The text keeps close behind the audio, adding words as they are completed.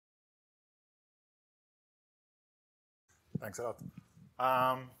Thanks a lot.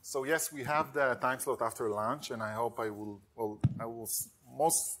 So yes, we have the time slot after lunch, and I hope I will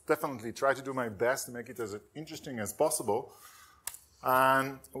most definitely try to do my best to make it as interesting as possible.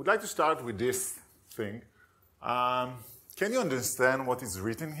 And I would like to start with this thing. Can you understand what is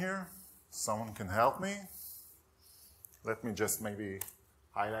written here? Someone can help me? Let me just maybe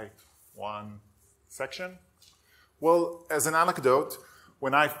highlight one section. Well, as an anecdote,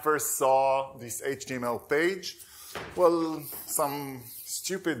 when I first saw this HTML page, well, some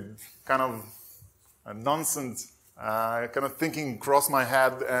stupid kind of nonsense kind of thinking crossed my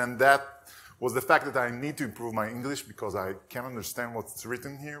head, and that was the fact that I need to improve my English because I can't understand what's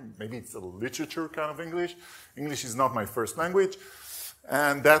written here. Maybe it's a literature kind of English. English is not my first language,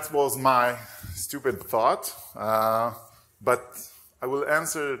 and that was my stupid thought. But I will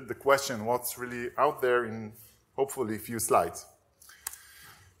answer the question, what's really out there in hopefully a few slides.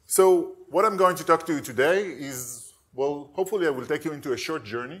 So what I'm going to talk to you today is, well, hopefully I will take you into a short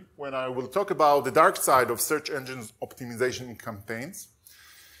journey when I will talk about the dark side of search engine optimization campaigns.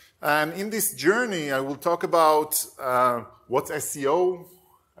 And in this journey, I will talk about what's SEO,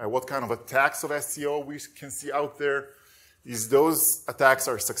 what kind of attacks of SEO we can see out there, is those attacks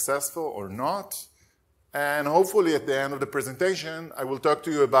are successful or not. And hopefully at the end of the presentation, I will talk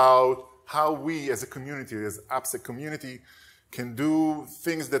to you about how we as a community, as AppSec community, can do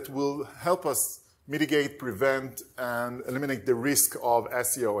things that will help us mitigate, prevent, and eliminate the risk of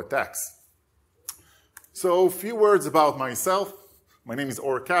SEO attacks. So a few words about myself. My name is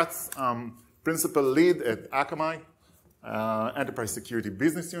Katz. I'm principal lead at Akamai, Enterprise Security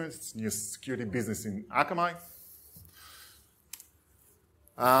Business Unit, new security business in Akamai.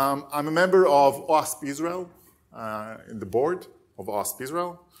 I'm a member of OWASP Israel, in the board of OWASP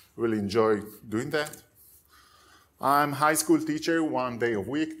Israel. Really enjoy doing that. I'm a high school teacher 1 day a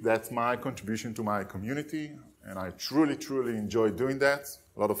week. That's my contribution to my community, and I truly, truly enjoy doing that.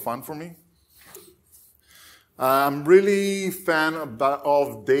 A lot of fun for me. I'm really a fan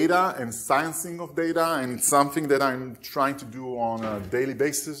of data and sciencing of data, and it's something that I'm trying to do on a daily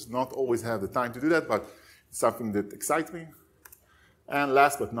basis. Not always have the time to do that, but it's something that excites me. And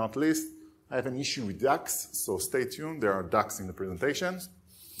last but not least, I have an issue with ducks, so stay tuned. There are ducks in the presentations.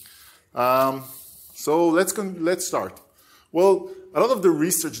 So let's start. Well, a lot of the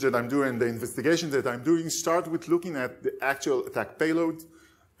research that I'm doing, the investigations that I'm doing, start with looking at the actual attack payload.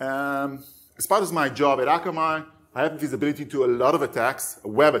 As part of my job at Akamai, I have visibility to a lot of attacks,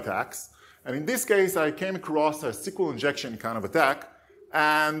 web attacks. And in this case, I came across a SQL injection kind of attack.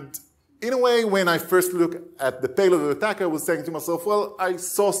 And in a way, when I first looked at the payload of the attack, I was saying to myself, well, I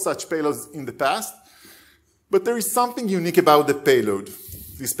saw such payloads in the past, but there is something unique about the payload,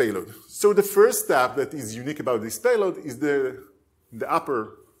 this payload. So the first step that is unique about this payload is the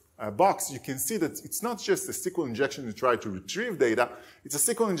upper box. You can see that it's not just a SQL injection to try to retrieve data, it's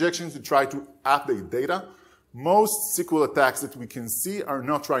a SQL injection to try to update data. Most SQL attacks that we can see are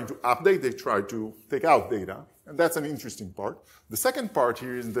not trying to update, they try to take out data. And that's an interesting part. The second part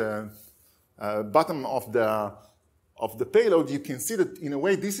here is the bottom of the payload. You can see that in a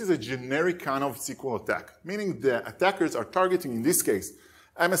way this is a generic kind of SQL attack, meaning the attackers are targeting, in this case,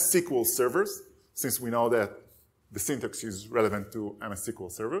 MS SQL servers, since we know that the syntax is relevant to MS SQL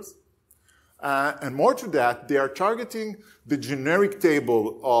servers. And more to that, they are targeting the generic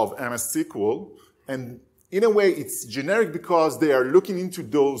table of MS SQL. And in a way, it's generic because they are looking into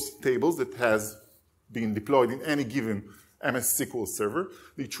those tables that has been deployed in any given MS SQL server.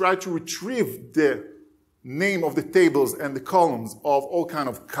 They try to retrieve the name of the tables and the columns of all kind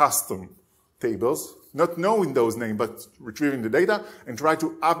of custom tables, not knowing those names, but retrieving the data, and try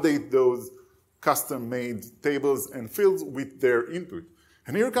to update those custom-made tables and fields with their input.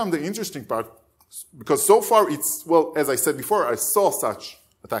 And here comes the interesting part, because so far it's, well, as I said before, I saw such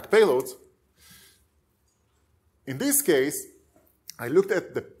attack payloads. In this case, I looked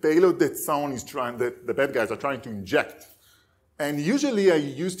at the payload that someone is trying, that the bad guys are trying to inject. And usually I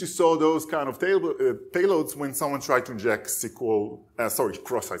used to saw those kind of payloads when someone tried to inject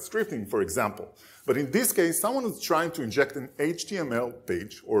cross-site scripting, for example. But in this case, someone was trying to inject an HTML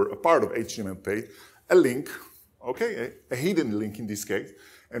page, or a part of HTML page, a link, okay, a hidden link in this case.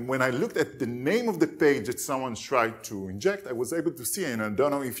 And when I looked at the name of the page that someone tried to inject, I was able to see, and I don't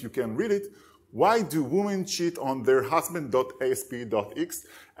know if you can read it, why do women cheat on their husband.asp.x?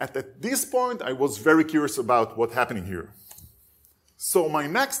 At this point, I was very curious about what's happening here. So my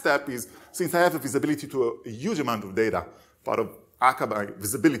next step is, since I have a visibility to a huge amount of data, part of Akamai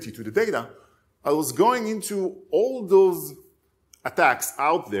visibility to the data, I was going into all those attacks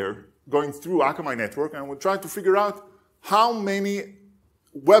out there, going through Akamai network, and I would try to figure out how many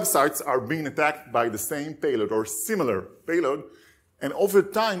websites are being attacked by the same payload or similar payload. And over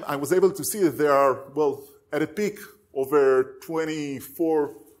time, I was able to see that there are, well, at a peak, over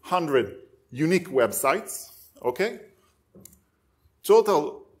 2,400 unique websites, okay?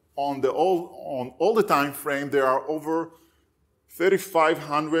 Total on all the time frame, there are over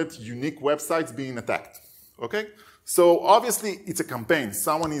 3,500 unique websites being attacked, okay? So obviously, it's a campaign.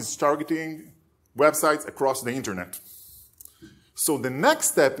 Someone is targeting websites across the internet. So the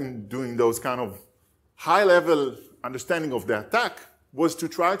next step in doing those kind of high-level understanding of the attack was to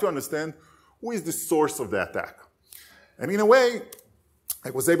try to understand who is the source of the attack. And in a way, I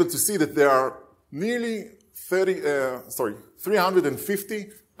was able to see that there are nearly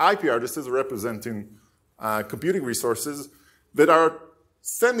 350 IP addresses representing computing resources that are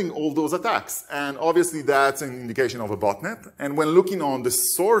sending all those attacks. And obviously, that's an indication of a botnet. And when looking on the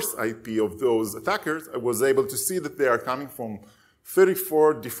source IP of those attackers, I was able to see that they are coming from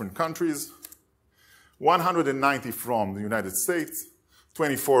 34 different countries, 190 from the United States,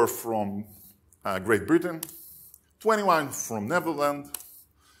 24 from Great Britain, 21 from Netherlands,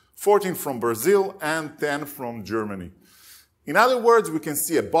 14 from Brazil, and 10 from Germany. In other words, we can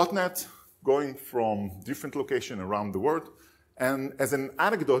see a botnet going from different locations around the world. And as an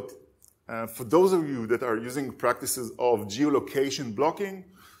anecdote, for those of you that are using practices of geolocation blocking,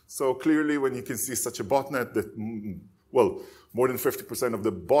 so clearly when you can see such a botnet that, well, more than 50% of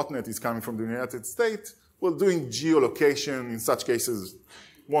the botnet is coming from the United States, well, doing geolocation in such cases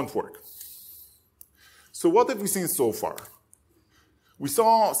won't work. So what have we seen so far? We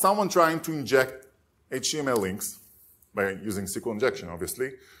saw someone trying to inject HTML links by using SQL injection,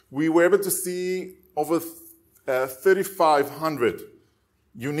 obviously. We were able to see over 3,500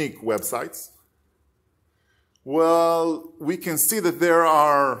 unique websites. Well, we can see that there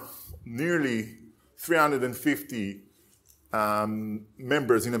are nearly 350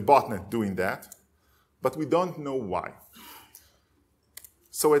 members in a botnet doing that, but we don't know why.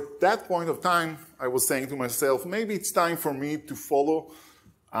 So at that point of time, I was saying to myself, maybe it's time for me to follow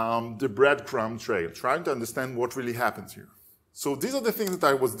the breadcrumb trail, trying to understand what really happens here. So these are the things that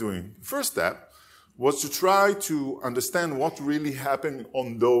I was doing. First step was to try to understand what really happened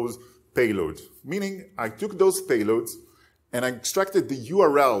on those payloads. Meaning, I took those payloads and I extracted the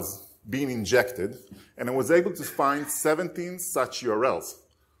URLs being injected, and I was able to find 17 such URLs,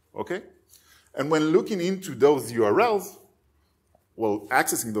 okay? And when looking into those URLs, well,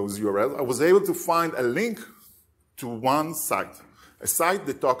 accessing those URLs, I was able to find a link to one site, a site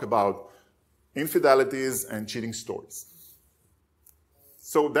that talks about infidelities and cheating stories.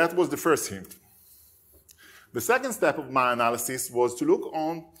 So that was the first hint. The second step of my analysis was to look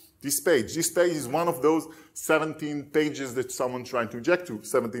on this page. This page is one of those 17 pages that someone tried to inject to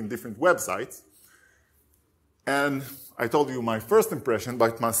 17 different websites. And I told you my first impression,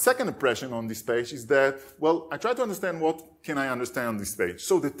 but my second impression on this page is that, well, I tried to understand what can I understand on this page.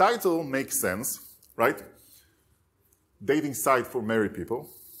 So the title makes sense, right? Dating site for married people.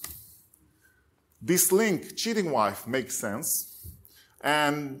 This link, cheating wife, makes sense.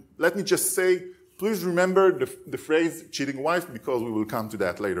 And let me just say, please remember the phrase cheating wife because we will come to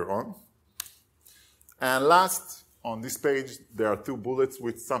that later on. And last, on this page, there are 2 bullets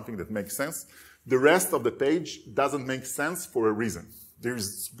with something that makes sense. The rest of the page doesn't make sense for a reason.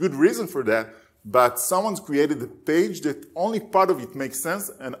 There's good reason for that, but someone's created a page that only part of it makes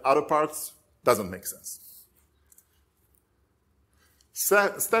sense and other parts doesn't make sense.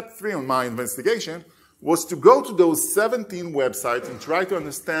 Step 3 on my investigation was to go to those 17 websites and try to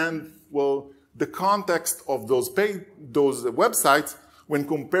understand, well, the context of those websites when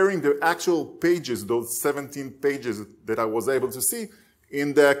comparing the actual pages, those 17 pages that I was able to see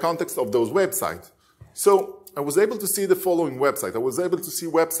in the context of those websites. So I was able to see the following website. I was able to see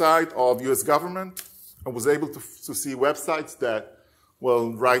website of US government. I was able to see websites that,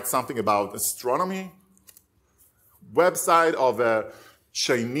 well, write something about astronomy. Website of a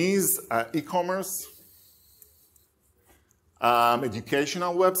Chinese e-commerce.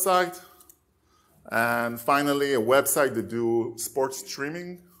 Educational website. And finally, a website that do sports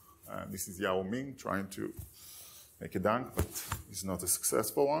streaming. This is Yao Ming trying to make a dunk, but it's not a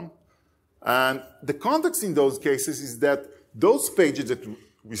successful one. And the context in those cases is that those pages that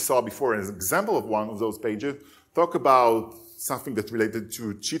we saw before as an example of one of those pages talk about something that's related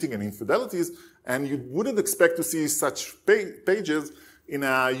to cheating and infidelities, and you wouldn't expect to see such pages in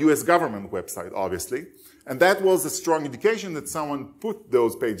a US government website, obviously. And that was a strong indication that someone put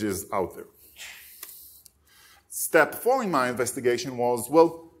those pages out there. Step 4 in my investigation was,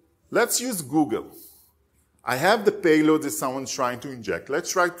 well, let's use Google. I have the payload that someone's trying to inject.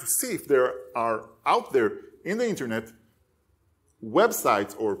 Let's try to see if there are out there in the internet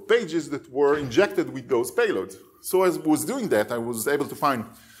websites or pages that were injected with those payloads. So as I was doing that, I was able to find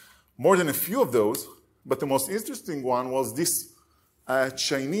more than a few of those, but the most interesting one was this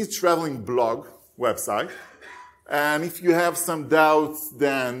Chinese traveling blog website. And if you have some doubts,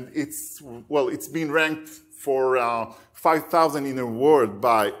 then it's been ranked for 5,000 in the world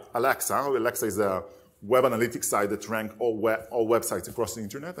by Alexa. Alexa is a web analytics site that ranks all websites across the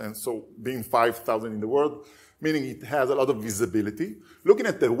internet. And so being 5,000 in the world, meaning it has a lot of visibility. Looking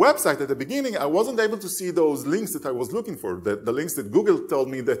at the website at the beginning, I wasn't able to see those links that I was looking for, the links that Google told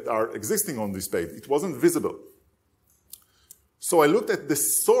me that are existing on this page. It wasn't visible. So I looked at the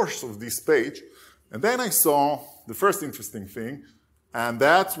source of this page, and then I saw the first interesting thing, and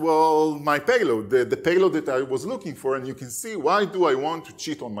that's, well, my payload, the payload that I was looking for. And you can see, why do I want to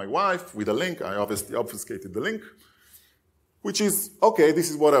cheat on my wife with a link? I obviously obfuscated the link, which is, okay, this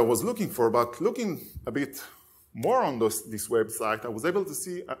is what I was looking for. But looking a bit more on this website, I was able to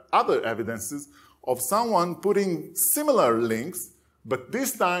see other evidences of someone putting similar links, but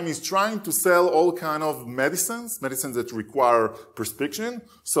this time he's trying to sell all kind of medicines that require prescription.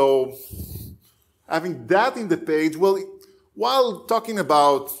 So having that in the page, well, while talking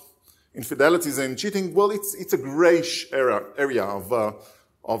about infidelities and cheating, well, it's a grayish area of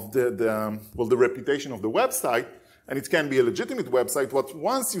the reputation of the website, and it can be a legitimate website. But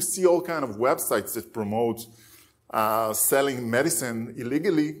once you see all kind of websites that promote selling medicine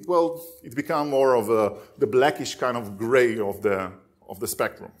illegally, well, it becomes more of the blackish kind of gray of the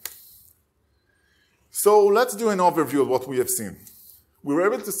spectrum. So let's do an overview of what we have seen. We were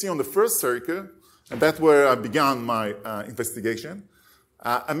able to see on the first circle, and that's where I began my investigation,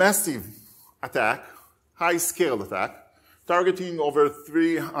 a massive attack, high-scale attack, targeting over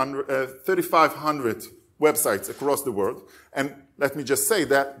 3,500 websites across the world. And let me just say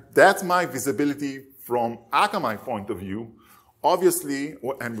that that's my visibility from Akamai point of view. Obviously,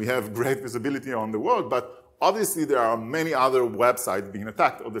 and we have great visibility on the world, but obviously there are many other websites being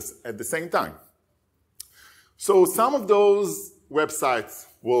attacked at the same time. So some of those websites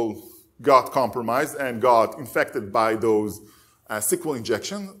got compromised and got infected by those SQL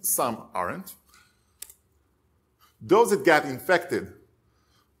injections. Some aren't. Those that got infected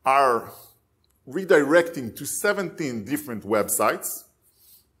are redirecting to 17 different websites,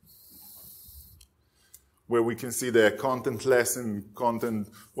 where we can see the content lesson, content,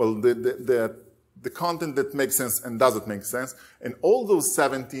 well, the content that makes sense and doesn't make sense. And all those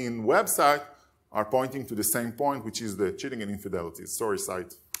 17 websites are pointing to the same point, which is the cheating and infidelity story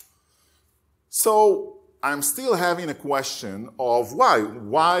site. So I'm still having a question of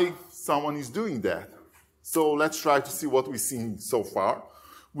why someone is doing that. So let's try to see what we've seen so far.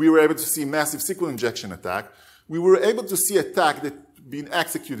 We were able to see massive SQL injection attack. We were able to see attack that been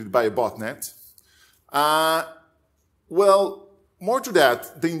executed by a botnet. Well, more to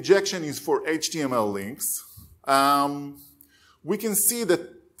that, the injection is for HTML links. We can see that,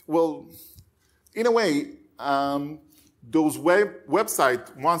 well, in a way, those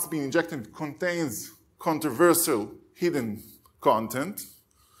websites, once being injected, contains controversial hidden content.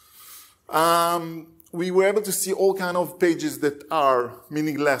 We were able to see all kinds of pages that are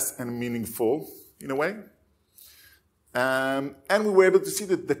meaningless and meaningful, in a way. And we were able to see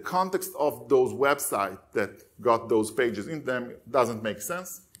that the context of those websites that got those pages in them doesn't make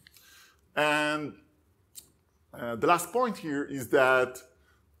sense. And the last point here is that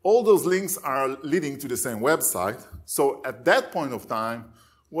all those links are leading to the same website. So at that point of time,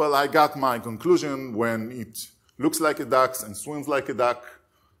 well, I got my conclusion: when it looks like a duck and swims like a duck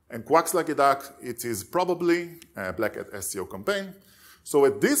and quacks like a duck, it is probably a Black Hat SEO campaign. So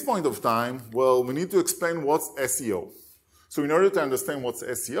at this point of time, well, we need to explain what's SEO. So in order to understand what's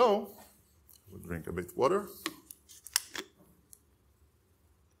SEO, we'll drink a bit of water.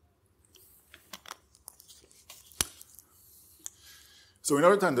 So in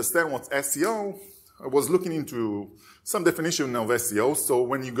order to understand what's SEO, I was looking into some definition of SEO. So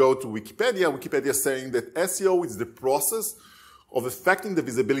when you go to Wikipedia, Wikipedia is saying that SEO is the process of affecting the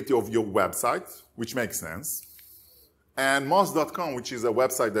visibility of your website, which makes sense. And Moz.com, which is a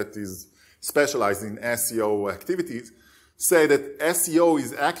website that is specialized in SEO activities, say that SEO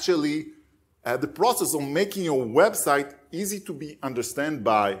is actually the process of making your website easy to be understood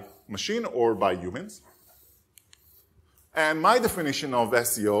by machine or by humans. And my definition of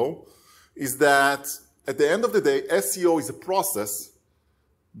SEO is that at the end of the day, SEO is a process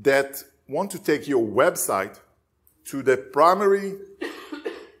that wants to take your website to the primary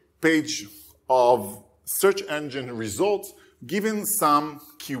page of search engine results given some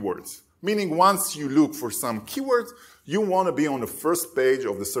keywords. Meaning once you look for some keywords, you want to be on the first page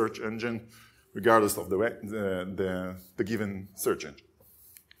of the search engine regardless of the given search engine.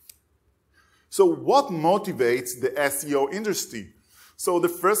 So what motivates the SEO industry? So the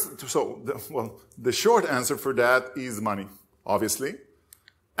short answer for that is money, obviously.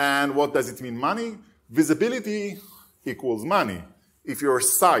 And what does it mean, money? Visibility equals money. If you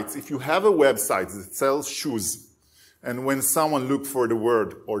have a website that sells shoes, and when someone looks for the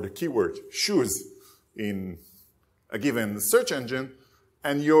word or the keyword shoes in a given search engine,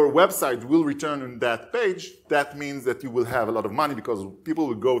 and your website will return on that page, that means that you will have a lot of money because people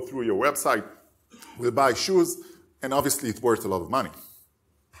will go through your website, will buy shoes, and obviously it's worth a lot of money.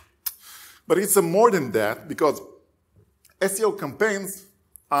 But it's more than that, because SEO campaigns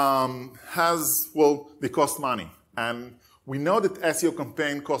they cost money. And we know that SEO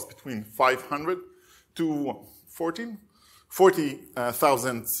campaign costs between $500 to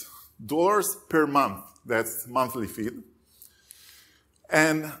 $40,000 per month. That's monthly fee.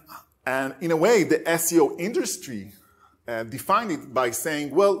 And in a way, the SEO industry defined it by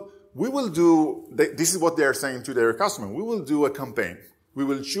saying, well, we will do, this is what they're saying to their customer, we will do a campaign. We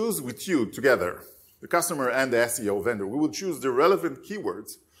will choose with you together, the customer and the SEO vendor, we will choose the relevant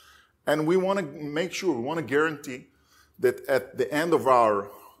keywords. And we want to make sure, we want to guarantee that at the end of our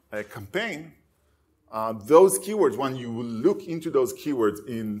campaign, those keywords, when you will look into those keywords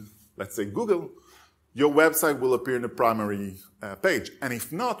in, let's say, Google, your website will appear in the primary page. And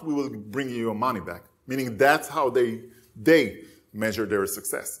if not, we will bring you your money back. Meaning that's how they measure their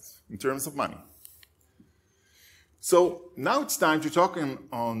success in terms of money. So now it's time to talk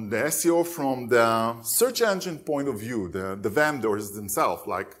on the SEO from the search engine point of view, the vendors themselves,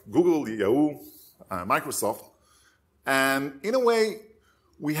 like Google, Yahoo, Microsoft. And in a way,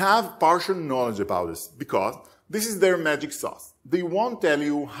 we have partial knowledge about this because this is their magic sauce. They won't tell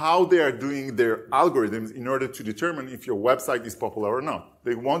you how they are doing their algorithms in order to determine if your website is popular or not.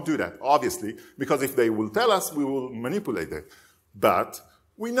 They won't do that, obviously, because if they will tell us, we will manipulate it. But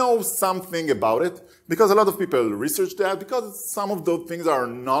we know something about it because a lot of people research that, because some of those things are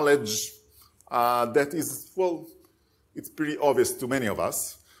knowledge that is, well, it's pretty obvious to many of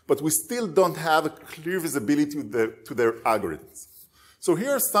us, but we still don't have a clear visibility to their algorithms. So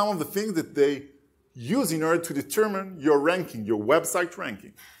here are some of the things that they use in order to determine your ranking, your website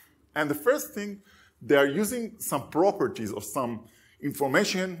ranking. And the first thing, they are using some properties or some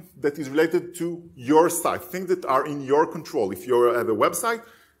information that is related to your site, things that are in your control. If you have a website,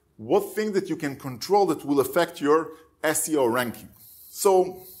 what things that you can control that will affect your SEO ranking?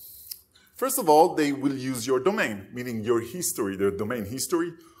 So, first of all, they will use your domain, meaning your history, the domain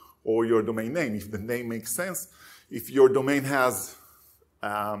history, or your domain name, if the name makes sense. If your domain has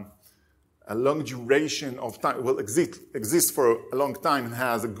a long duration of time, well, exists for a long time and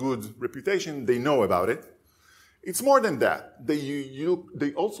has a good reputation, they know about it. It's more than that.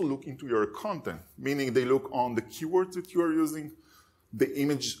 They also look into your content, meaning they look on the keywords that you are using, the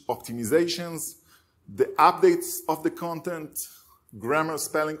image optimizations, the updates of the content, grammar,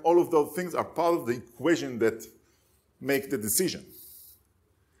 spelling, all of those things are part of the equation that make the decision.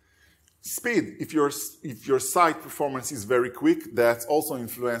 Speed, if your site performance is very quick, that's also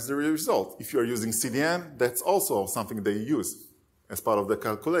influences the result. If you're using CDN, that's also something they use as part of the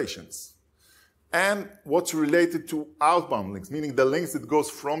calculations. And what's related to outbound links, meaning the links that goes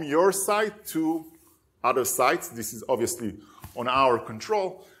from your site to other sites. This is obviously on our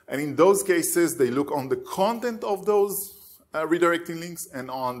control. And in those cases, they look on the content of those redirecting links and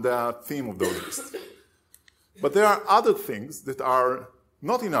on the theme of those links. But there are other things that are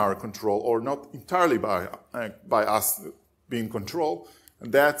not in our control or not entirely by us being controlled.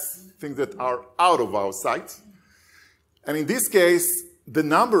 And that's things that are out of our site. And in this case, the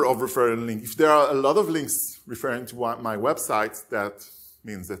number of referral links, if there are a lot of links referring to my website, that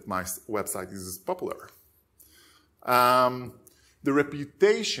means that my website is popular. The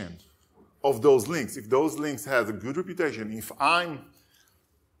reputation of those links, if those links have a good reputation, if I'm,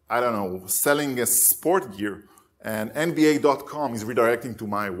 I don't know, selling a sport gear and NBA.com is redirecting to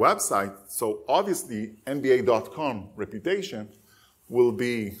my website, so obviously NBA.com reputation will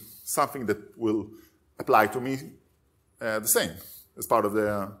be something that will apply to me the same as part of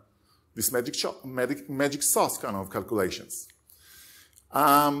this magic sauce kind of calculations.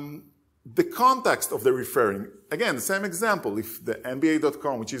 The context of the referring, again, the same example, if the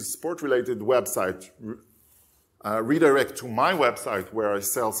NBA.com, which is a sport-related website, redirect to my website where I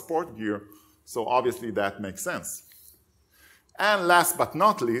sell sport gear, so obviously that makes sense. And last but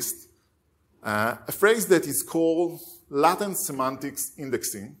not least, a phrase that is called latent semantics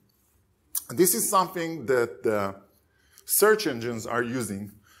indexing. This is something that the search engines are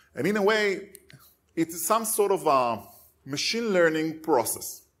using. And in a way, it's some sort of a machine learning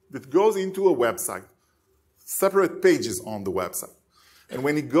process. that goes into a website, separate pages on the website. And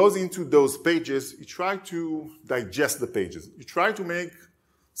when it goes into those pages, you try to digest the pages. You try to make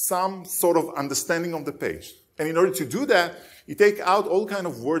some sort of understanding of the page. And in order to do that, you take out all kind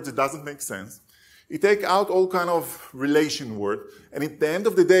of words that doesn't make sense. You take out all kind of relation word. And at the end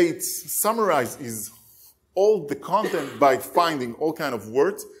of the day, it summarizes all the content by finding all kind of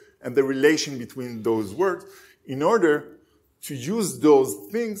words and the relation between those words in order to use those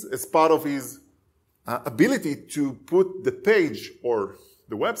things as part of his ability to put the page or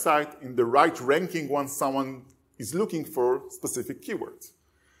the website in the right ranking once someone is looking for specific keywords.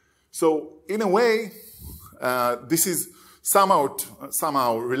 So in a way, this is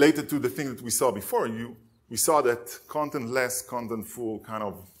somehow related to the thing that we saw before. We saw that content-less, content-full kind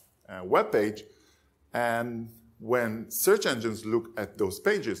of web page. And when search engines look at those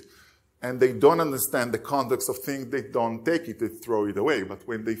pages and they don't understand the context of things, they don't take it, they throw it away. But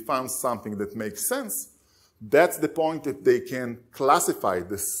when they found something that makes sense, that's the point that they can classify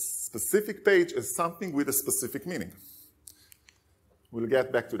the specific page as something with a specific meaning. We'll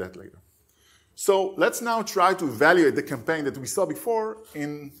get back to that later. So let's now try to evaluate the campaign that we saw before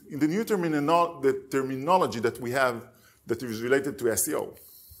in the new terminology that we have that is related to SEO.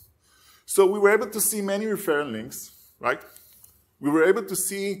 So we were able to see many referral links, right? We were able to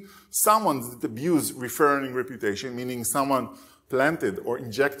see someone that abused referral reputation, meaning someone planted or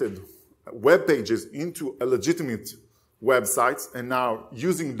injected web pages into a legitimate websites and now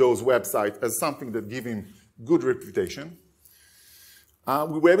using those websites as something that give him good reputation.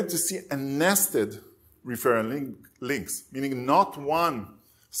 We were able to see a nested referral links, meaning not one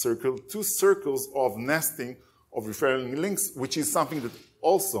circle, two circles of nesting of referral links, which is something that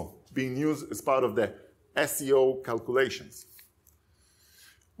also being used as part of the SEO calculations.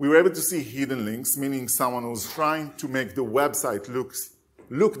 We were able to see hidden links, meaning someone who's trying to make the website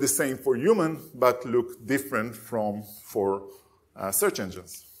look the same for human, but look different for search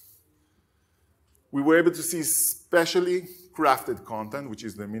engines. We were able to see specially crafted content, which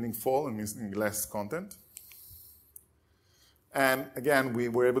is the meaningful and meaningless content. And again, we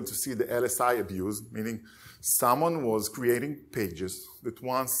were able to see the LSI abuse, meaning someone was creating pages that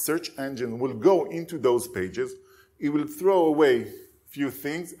once search engine will go into those pages, it will throw away few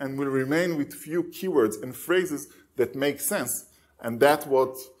things and will remain with few keywords and phrases that make sense. And that's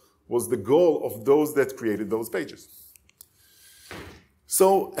what was the goal of those that created those pages.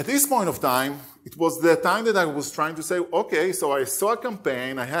 So at this point of time, it was the time that I was trying to say, okay, so I saw a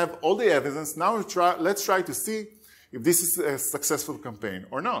campaign, I have all the evidence, now let's try to see if this is a successful campaign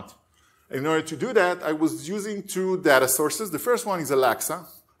or not. In order to do that, I was using two data sources. The first one is Alexa.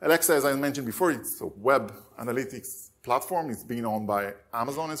 Alexa, as I mentioned before, it's a web analytics platform. It's being owned by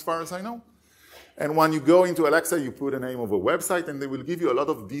Amazon as far as I know. And when you go into Alexa, you put a name of a website, and they will give you a lot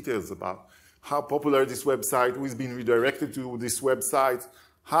of details about how popular this website, who is being redirected to this website,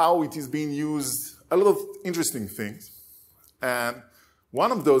 how it is being used, a lot of interesting things. And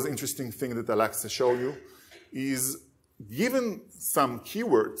one of those interesting things that Alexa show you is given some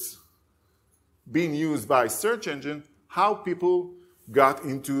keywords being used by search engine, how people got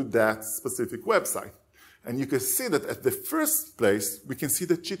into that specific website. And you can see that at the first place, we can see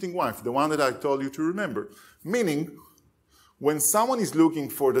the cheating wife, the one that I told you to remember. Meaning, when someone is looking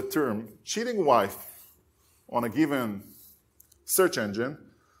for the term cheating wife on a given search engine,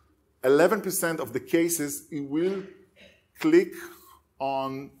 11% of the cases, it will click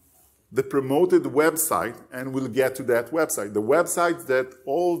on the promoted website and will get to that website. The website that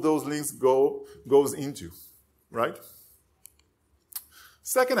all those links goes into, right?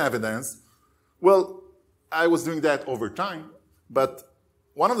 Second evidence, well, I was doing that over time, but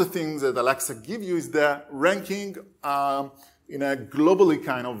one of the things that Alexa gives you is the ranking in a globally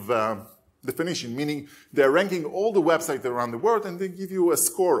kind of definition, meaning they're ranking all the websites around the world and they give you a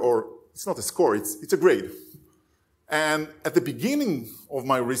score, or it's not a score, it's a grade. And at the beginning of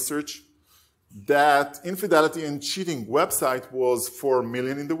my research, that infidelity and cheating website was 4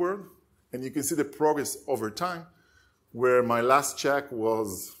 million in the world. And you can see the progress over time, where my last check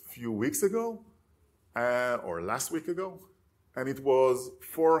was a few weeks ago, or last week ago, and it was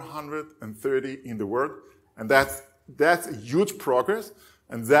 430 in the world. And that's a huge progress,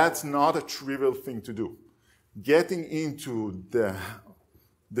 and that's not a trivial thing to do. Getting into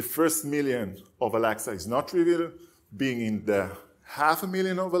the first million of Alexa is not trivial. Being in the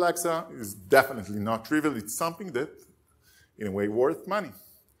 500,000 of Alexa is definitely not trivial. It's something that, in a way, worth money.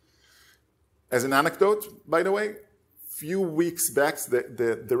 As an anecdote, by the way, few weeks back,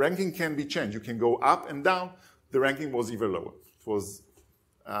 the ranking can be changed. You can go up and down. The ranking was even lower. It was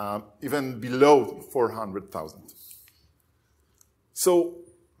even below 400,000. So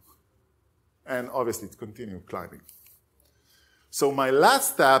and obviously it continued climbing. So my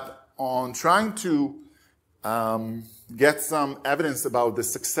last step on trying to get some evidence about the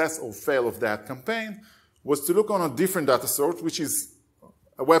success or fail of that campaign was to look on a different data source, which is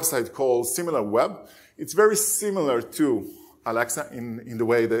a website called SimilarWeb. It's very similar to Alexa in the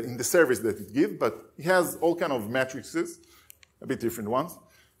way that in the service that it gives, but it has all kind of matrices, a bit different ones.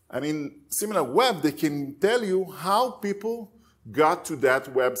 And in SimilarWeb, they can tell you how people got to that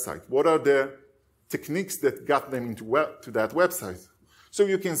website. What are the techniques that got them to that website? So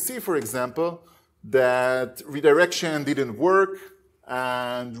you can see, for example, that redirection didn't work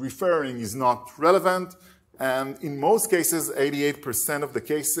and referring is not relevant. And in most cases, 88% of the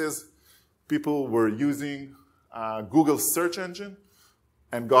cases, people were using Google search engine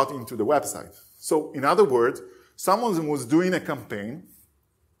and got into the website. So in other words, someone was doing a campaign,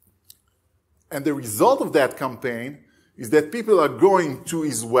 and the result of that campaign is that people are going to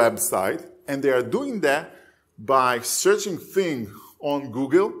his website, and they are doing that by searching things on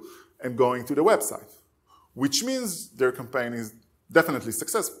Google and going to the website, which means their campaign is definitely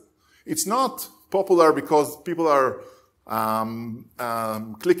successful. It's not popular because people are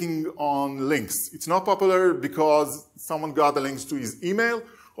clicking on links. It's not popular because someone got the links to his email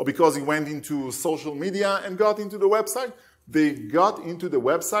or because he went into social media and got into the website. They got into the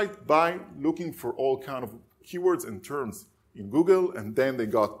website by looking for all kind of keywords and terms in Google, and then they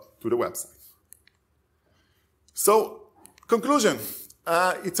got to the website. So, conclusion,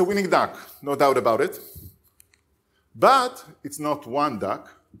 it's a winning duck, no doubt about it. But it's not one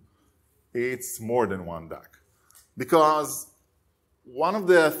duck, it's more than one duck. Because one of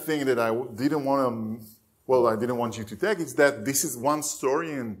the things that I didn't want you to take is that this is one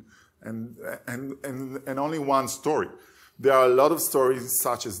story and only one story. There are a lot of stories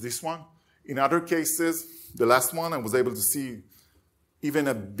such as this one. In other cases, the last one, I was able to see even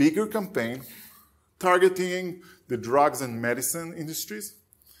a bigger campaign targeting the drugs and medicine industries,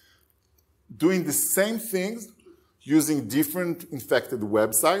 doing the same things using different infected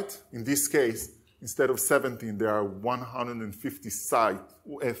websites. In this case, instead of 17, there are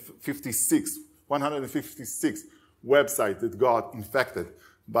 156 websites that got infected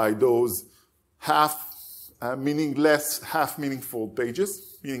by those half meaningless, half meaningful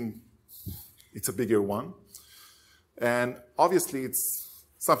pages, meaning it's a bigger one. And obviously, it's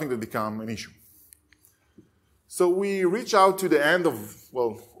something that becomes an issue. So we reach out to the end of,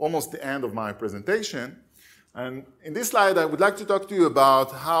 well, almost the end of my presentation. And in this slide, I would like to talk to you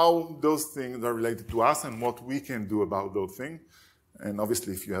about how those things are related to us and what we can do about those things. And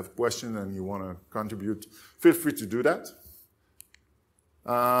obviously, if you have questions and you want to contribute, feel free to do that.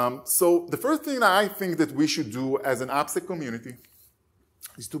 So the first thing I think that we should do as an AppSec community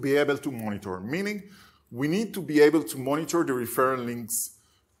is to be able to monitor, meaning we need to be able to monitor the referral links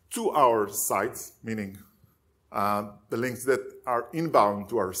to our sites, meaning the links that are inbound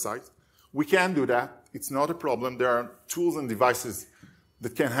to our site. We can do that. It's not a problem. There are tools and devices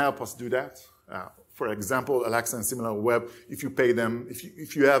that can help us do that. For example, Alexa and SimilarWeb, if you pay them,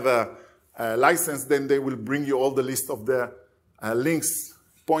 if you have a license, then they will bring you all the list of the links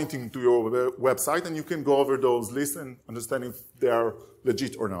pointing to your website, and you can go over those lists and understand if they are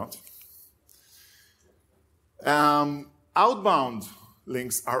legit or not. Outbound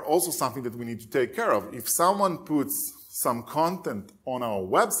links are also something that we need to take care of. If someone puts some content on our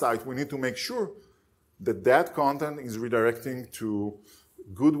website, we need to make sure that that content is redirecting to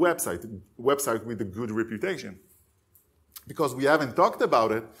good website with a good reputation. Because we haven't talked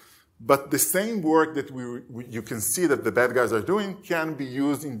about it, but the same work that you can see that the bad guys are doing can be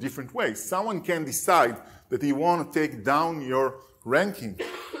used in different ways. Someone can decide that he wants to take down your ranking,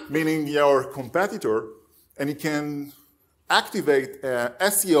 meaning your competitor, and he can activate a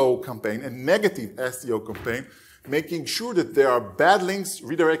SEO campaign, a negative SEO campaign, making sure that there are bad links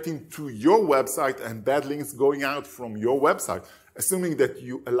redirecting to your website and bad links going out from your website, assuming that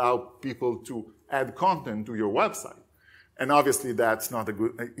you allow people to add content to your website. And obviously, it's not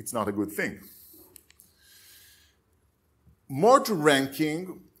a good thing. More to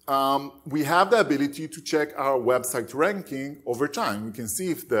ranking, we have the ability to check our website ranking over time. We can see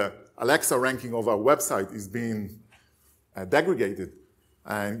if the Alexa ranking of our website is being degraded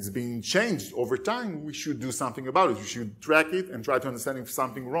and it's being changed over time. We should do something about it. We should track it and try to understand if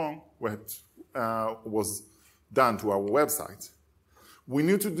something wrong was done to our website. We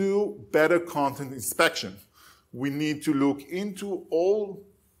need to do better content inspection. We need to look into all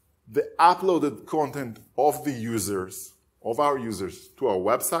the uploaded content of the users, of our users to our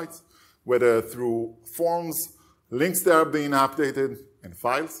websites, whether through forms, links that are being updated, and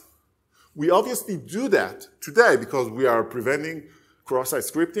files. We obviously do that today because we are preventing cross-site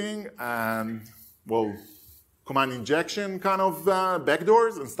scripting and, well, command injection kind of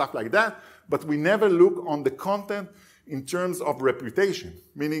backdoors and stuff like that, but we never look on the content in terms of reputation,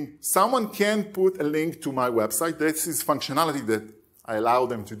 meaning someone can put a link to my website. This is functionality that I allow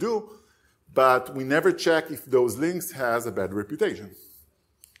them to do, but we never check if those links has a bad reputation.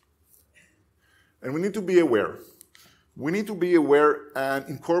 And we need to be aware. We need to be aware and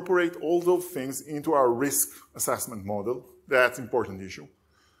incorporate all those things into our risk assessment model. That's an important issue.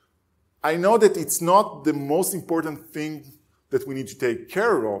 I know that it's not the most important thing that we need to take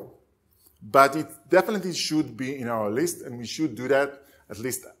care of, but it definitely should be in our list, and we should do that at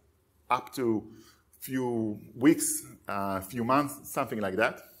least up to a few weeks, a few months, something like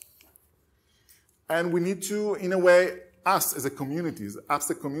that. And we need to, in a way, us as a community, as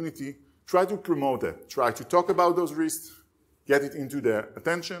AppSec community, try to promote it, try to talk about those risks, get it into the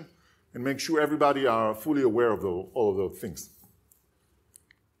attention, and make sure everybody are fully aware of all of those things.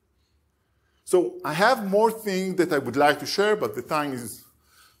 So I have more things that I would like to share, but the time is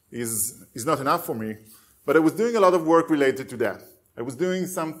not enough for me. But I was doing a lot of work related to that. I was doing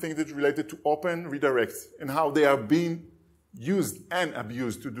something that's related to open redirects and how they are being used and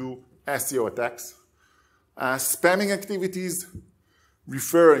abused to do SEO attacks. Spamming activities,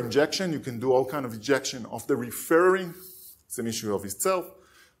 referrer injection. You can do all kind of injection of the referring. It's an issue of itself.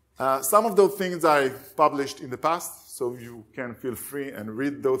 Some of those things I published in the past, so you can feel free and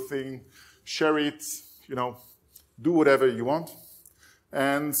read those things, share it, do whatever you want.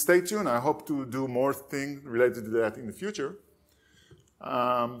 And stay tuned. I hope to do more things related to that in the future.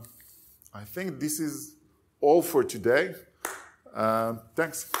 I think this is all for today.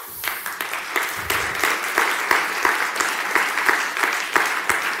 Thanks.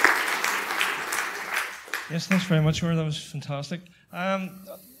 Yes, thanks very much, Ur. That was fantastic.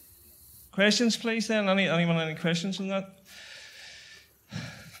 Questions, please, then? Anyone any questions on that?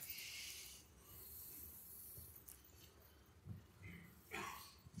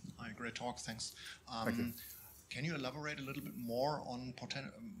 Great talk, thanks. Thank you. Can you elaborate a little bit more on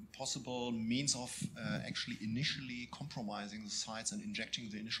possible means of actually initially compromising the sites and injecting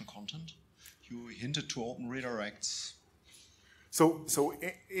the initial content? You hinted to open redirects. So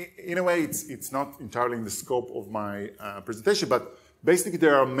in a way, it's not entirely in the scope of my presentation, but basically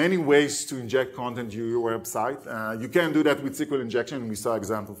there are many ways to inject content to your website. You can do that with SQL injection. We saw an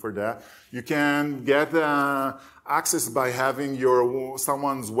example for that. You can get access by having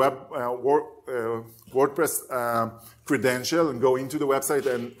someone's WordPress credential and go into the website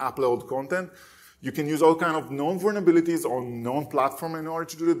and upload content. You can use all kind of known vulnerabilities on known platform in order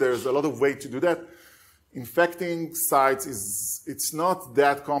to do it. There's a lot of ways to do that. Infecting sites it's not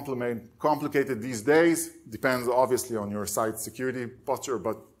that complicated these days. Depends obviously on your site security posture,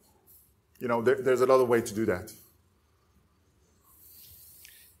 but there's a lot of ways to do that.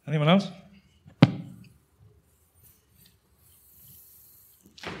 Anyone else?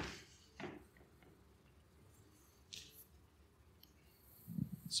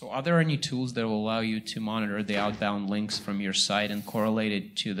 So are there any tools that will allow you to monitor the outbound links from your site and correlate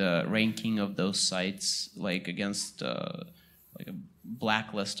it to the ranking of those sites, like against like a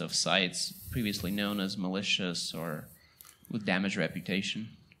blacklist of sites previously known as malicious or with damaged reputation?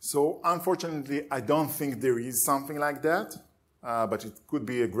 So unfortunately, I don't think there is something like that, but it could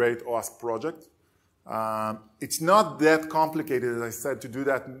be a great OWASP project. It's not that complicated, as I said, to do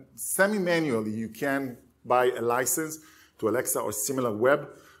that semi-manually. You can buy a license to Alexa or similar web,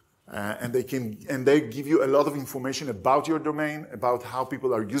 and they give you a lot of information about your domain, about how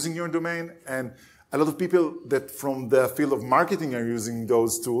people are using your domain, and a lot of people that from the field of marketing are using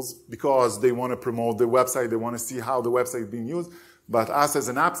those tools because they want to promote the website, they want to see how the website is being used. But us as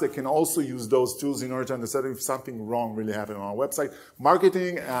an AppSec can also use those tools in order to understand if something wrong really happened on our website.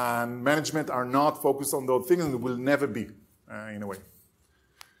 Marketing and management are not focused on those things and will never be, in a way.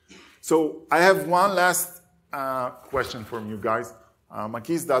 So I have one last question from you guys. My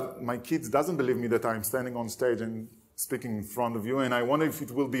kids doesn't believe me that I'm standing on stage and speaking in front of you, and I wonder if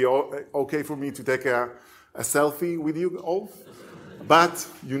it will be okay for me to take a selfie with you all. But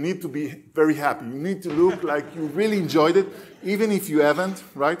you need to be very happy. You need to look like you really enjoyed it, even if you haven't,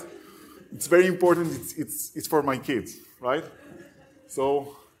 right? It's very important. It's for my kids, right?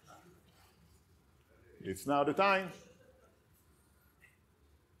 So it's now the time.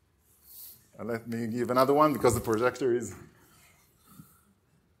 And let me give another one because the projector is.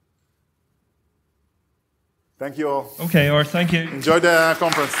 Thank you all. Okay, or thank you. Enjoy the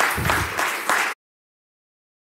conference.